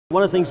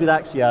One of the things with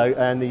AXiO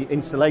and the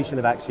installation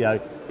of AXiO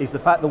is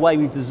the way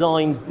we've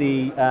designed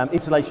the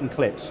installation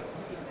clips.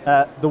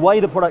 The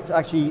way the product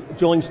actually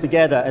joins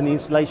together and the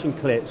installation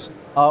clips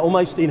are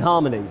almost in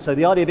harmony. So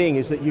the idea being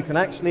is that you can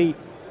actually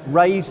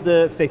raise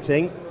the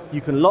fitting,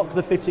 you can lock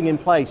the fitting in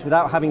place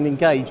without having to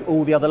engage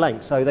all the other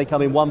lengths. So they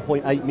come in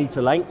 1.8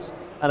 meter lengths,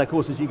 and of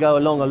course as you go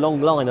along a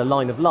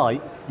line of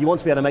light, you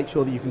want to be able to make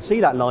sure that you can see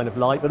that line of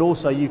light, but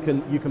also you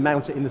can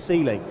mount it in the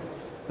ceiling.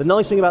 The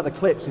nice thing about the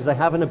clips is they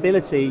have an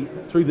ability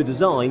through the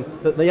design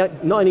that they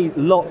not only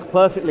lock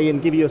perfectly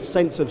and give you a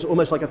sense of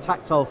almost like a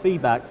tactile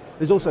feedback,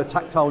 there's also a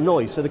tactile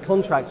noise. So the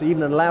contractor,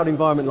 even in a loud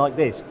environment like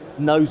this,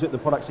 knows that the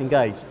product's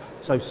engaged.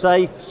 So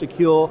safe,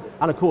 secure,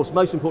 and of course,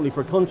 most importantly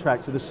for a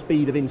contractor, the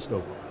speed of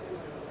install.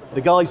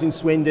 The guys in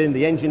Swindon,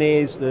 the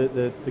engineers,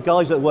 the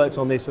guys that worked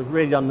on this have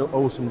really done an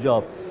awesome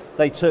job.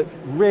 They took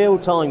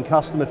real-time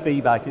customer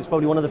feedback. It's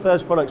probably one of the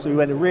first products that we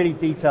went a really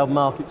detailed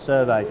market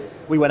survey.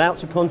 We went out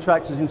to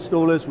contractors,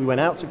 installers, we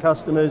went out to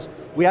customers.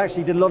 We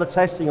actually did a lot of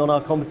testing on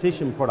our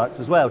competition products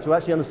as well to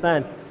actually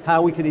understand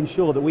how we could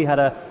ensure that we had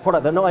a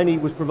product that not only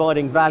was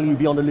providing value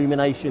beyond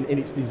illumination in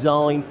its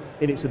design,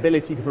 in its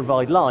ability to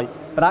provide light,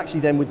 but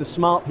actually then with the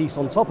smart piece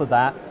on top of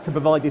that, could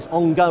provide this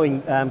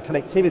ongoing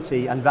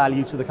connectivity and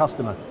value to the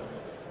customer.